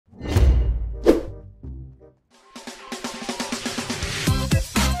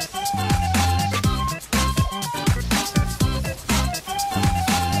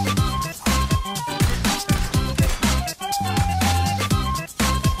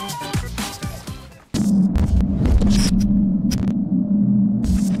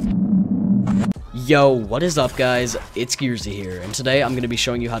Yo, what is up guys? It's Geerzy here, and today I'm going to be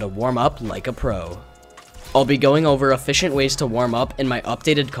showing you how to warm up like a pro. I'll be going over efficient ways to warm up in my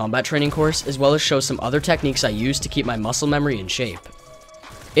updated combat training course, as well as show some other techniques I use to keep my muscle memory in shape.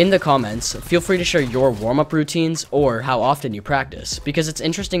 In the comments, feel free to share your warm-up routines or how often you practice, because it's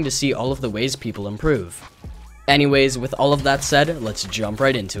interesting to see all of the ways people improve. Anyways, with all of that said, let's jump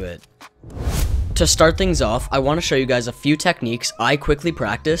right into it. To start things off, I want to show you guys a few techniques I quickly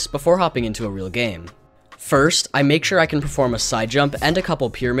practice before hopping into a real game. First, I make sure I can perform a side jump and a couple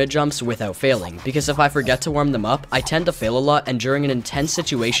pyramid jumps without failing, because if I forget to warm them up, I tend to fail a lot, and during an intense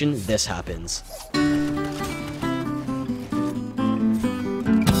situation, this happens.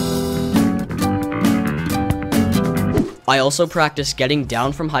 I also practice getting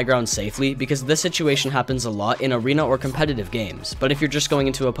down from high ground safely, because this situation happens a lot in arena or competitive games, but if you're just going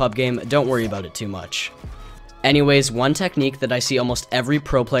into a pub game, don't worry about it too much. Anyways, one technique that I see almost every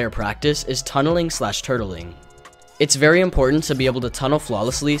pro player practice is tunneling/turtling. It's very important to be able to tunnel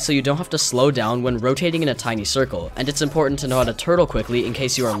flawlessly so you don't have to slow down when rotating in a tiny circle, and it's important to know how to turtle quickly in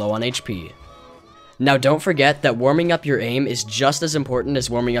case you are low on HP. Now don't forget that warming up your aim is just as important as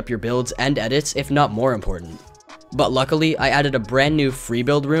warming up your builds and edits, if not more important. But luckily, I added a brand new free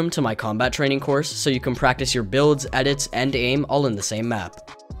build room to my combat training course so you can practice your builds, edits, and aim all in the same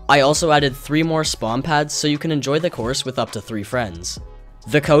map. I also added 3 more spawn pads so you can enjoy the course with up to 3 friends.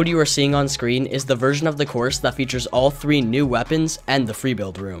 The code you are seeing on screen is the version of the course that features all 3 new weapons and the free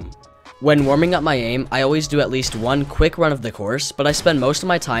build room. When warming up my aim, I always do at least one quick run of the course, but I spend most of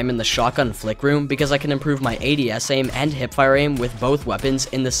my time in the shotgun flick room because I can improve my ADS aim and hipfire aim with both weapons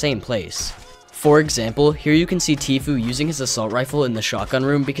in the same place. For example, here you can see Tfue using his assault rifle in the shotgun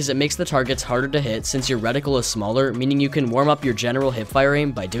room because it makes the targets harder to hit since your reticle is smaller, meaning you can warm up your general hipfire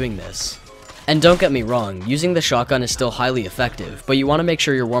aim by doing this. And don't get me wrong, using the shotgun is still highly effective, but you want to make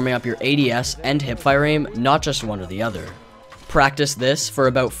sure you're warming up your ADS and hipfire aim, not just one or the other. Practice this for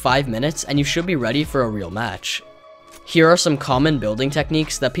about 5 minutes and you should be ready for a real match. Here are some common building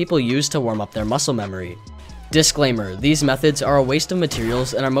techniques that people use to warm up their muscle memory. Disclaimer, these methods are a waste of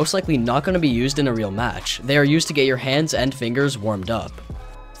materials and are most likely not going to be used in a real match. They are used to get your hands and fingers warmed up.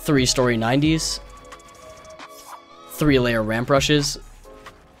 3-story 90s, 3-layer ramp rushes,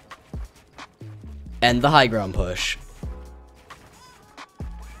 and the high ground push.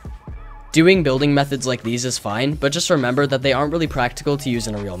 Doing building methods like these is fine, but just remember that they aren't really practical to use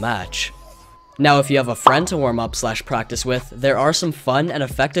in a real match. Now if you have a friend to warm up/practice with, there are some fun and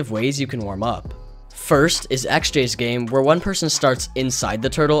effective ways you can warm up. First is XJ's game, where one person starts inside the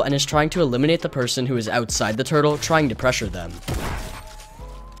turtle and is trying to eliminate the person who is outside the turtle, trying to pressure them.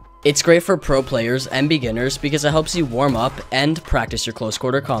 It's great for pro players and beginners because it helps you warm up and practice your close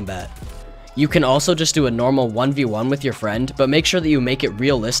quarter combat. You can also just do a normal 1v1 with your friend, but make sure that you make it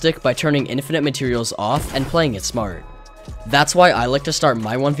realistic by turning infinite materials off and playing it smart. That's why I like to start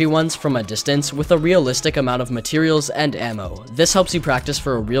my 1v1s from a distance with a realistic amount of materials and ammo. This helps you practice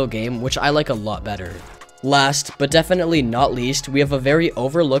for a real game, which I like a lot better. Last, but definitely not least, we have a very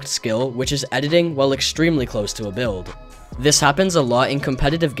overlooked skill, which is editing while extremely close to a build. This happens a lot in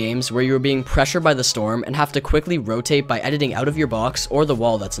competitive games where you are being pressured by the storm and have to quickly rotate by editing out of your box or the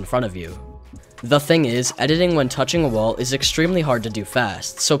wall that's in front of you. The thing is, editing when touching a wall is extremely hard to do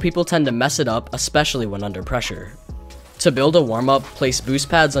fast, so people tend to mess it up, especially when under pressure. To build a warm-up, place boost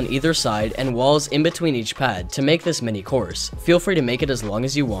pads on either side and walls in between each pad to make this mini course. Feel free to make it as long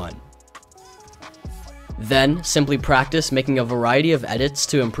as you want. Then, simply practice making a variety of edits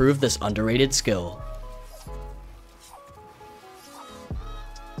to improve this underrated skill.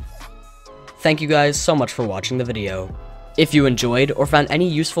 Thank you guys so much for watching the video. If you enjoyed or found any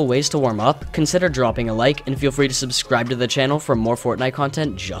useful ways to warm up, consider dropping a like and feel free to subscribe to the channel for more Fortnite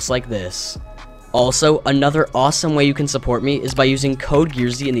content just like this. Also, another awesome way you can support me is by using code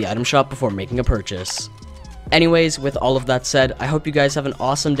Geerzy in the item shop before making a purchase. Anyways, with all of that said, I hope you guys have an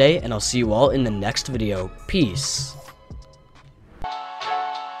awesome day and I'll see you all in the next video. Peace.